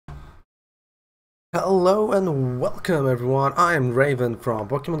Hello and welcome everyone, I am Raven from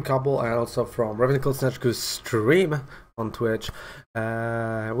PokemonCouple and also from RavenCalledSnejku stream on Twitch.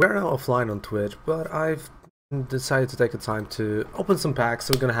 We're now offline on Twitch, but I've decided to take the time to open some packs,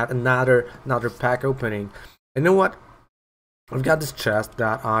 so we're gonna have another pack opening. And you know what? I've got this chest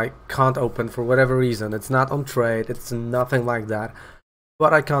that I can't open for whatever reason. It's not on trade, it's nothing like that.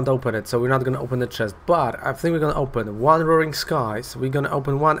 But I can't open it, so we're not gonna open the chest. But I think we're gonna open one Roaring Skies, we're gonna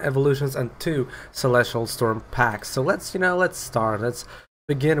open one Evolutions and two Celestial Storm packs. So let's start. Let's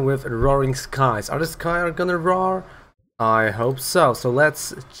begin with Roaring Skies. Are the skies gonna roar? I hope so. So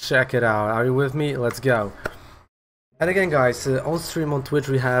let's check it out. Are you with me? Let's go. And again, guys, on stream on Twitch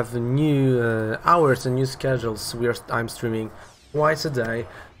we have new hours and new schedules. I'm streaming twice a day.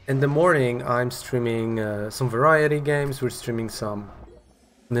 In the morning I'm streaming some variety games. We're streaming some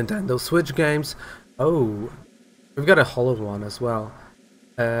Nintendo Switch games. Oh, we've got a hollow one as well.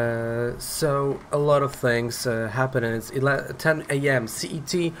 So a lot of things happening. It's 10 AM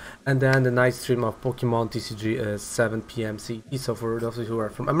CET, and then the night stream of Pokemon TCG is 7 PM CET. So for those of you who are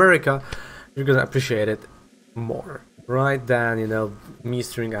from America, you're gonna appreciate it more, right? Than, you know, me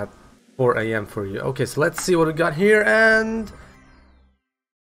streaming at 4 AM for you. Okay, so let's see what we got here. And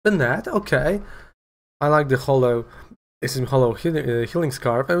the net. Okay, I like the hollow. This is hollow healing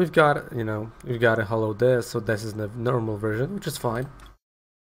scarf, and we've got, we've got a hollow this, so this is the normal version, which is fine.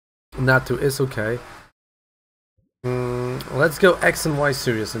 That too is okay. Let's go X and Y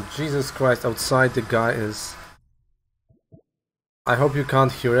series, and Jesus Christ, outside the guy is... I hope you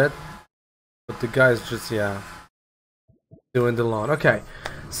can't hear it, but the guy is just, yeah, doing the lawn. Okay,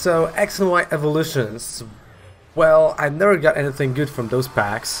 so X and Y evolutions. Well, I never got anything good from those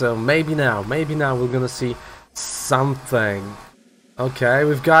packs, so maybe now we're gonna see something. Okay,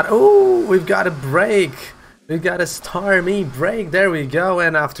 we've got a break. We've got a Starmie break. There we go.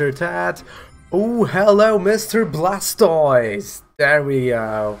 And after that, oh, hello, Mr. Blastoise. There we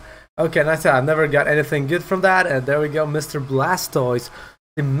go. Okay, and I said I've never got anything good from that. And there we go, Mr. Blastoise,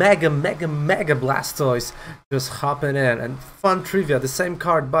 the mega Blastoise, just hopping in. And fun trivia: the same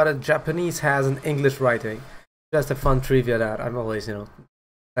card, but Japanese has an English writing. Just a fun trivia that I'm always,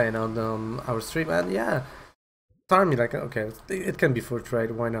 saying on our stream. And yeah. Starmie, like, okay, it can be for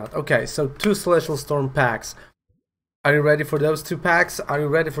trade, why not? Okay, so two Celestial Storm packs. Are you ready for those two packs? Are you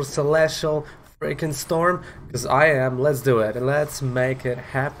ready for Celestial freaking Storm? Because I am. Let's do it. Let's make it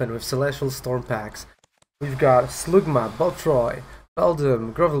happen with Celestial Storm packs. We've got Slugma, Baltroy,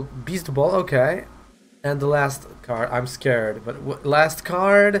 Beldum, Grovel, Beast Ball, okay. And the last card, I'm scared, but last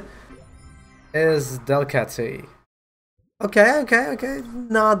card is Delcatty. Okay.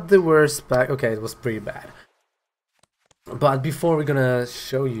 Not the worst pack. Okay, it was pretty bad. But before we're gonna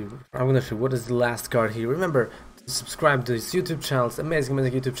show you, I'm gonna show you what is the last card here. Remember to subscribe to this YouTube channel. It's an amazing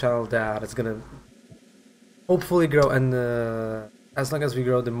YouTube channel that is gonna hopefully grow, and as long as we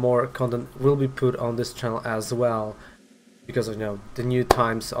grow, the more content will be put on this channel as well, because of, the new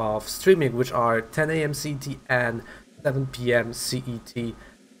times of streaming, which are 10 AM CET and 7 PM CET.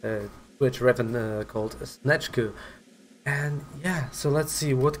 Twitch RavenCalledSnejku. And yeah, so let's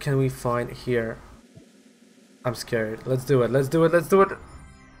see what can we find here. I'm scared. Let's do it.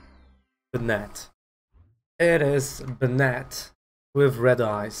 Banette. It is Banette with red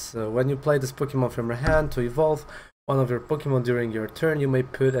eyes. So when you play this Pokemon from your hand to evolve one of your Pokemon during your turn, you may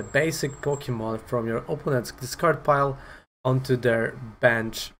put a basic Pokemon from your opponent's discard pile onto their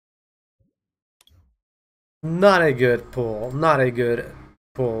bench. Not a good pull.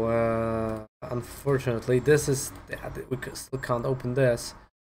 Unfortunately, this is... we still can't open this.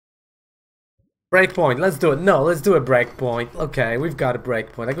 Breakpoint, let's do it. No, let's do a breakpoint. Okay, we've got a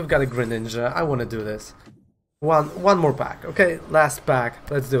breakpoint. Like, we've got a Greninja. I want to do this. One more pack. Okay, last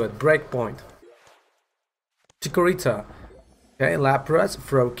pack. Let's do it. Breakpoint. Chikorita. Okay, Lapras,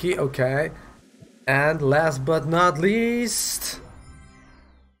 Froakie. Okay, and last but not least,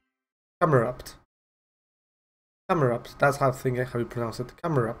 Camerupt. That's how you pronounce it.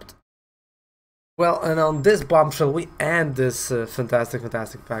 Camerupt. Well, and on this bombshell, we end this fantastic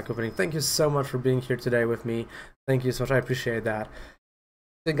pack opening. Thank you so much for being here today with me. Thank you so much. I appreciate that.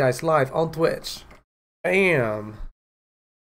 See you guys live on Twitch. Bam!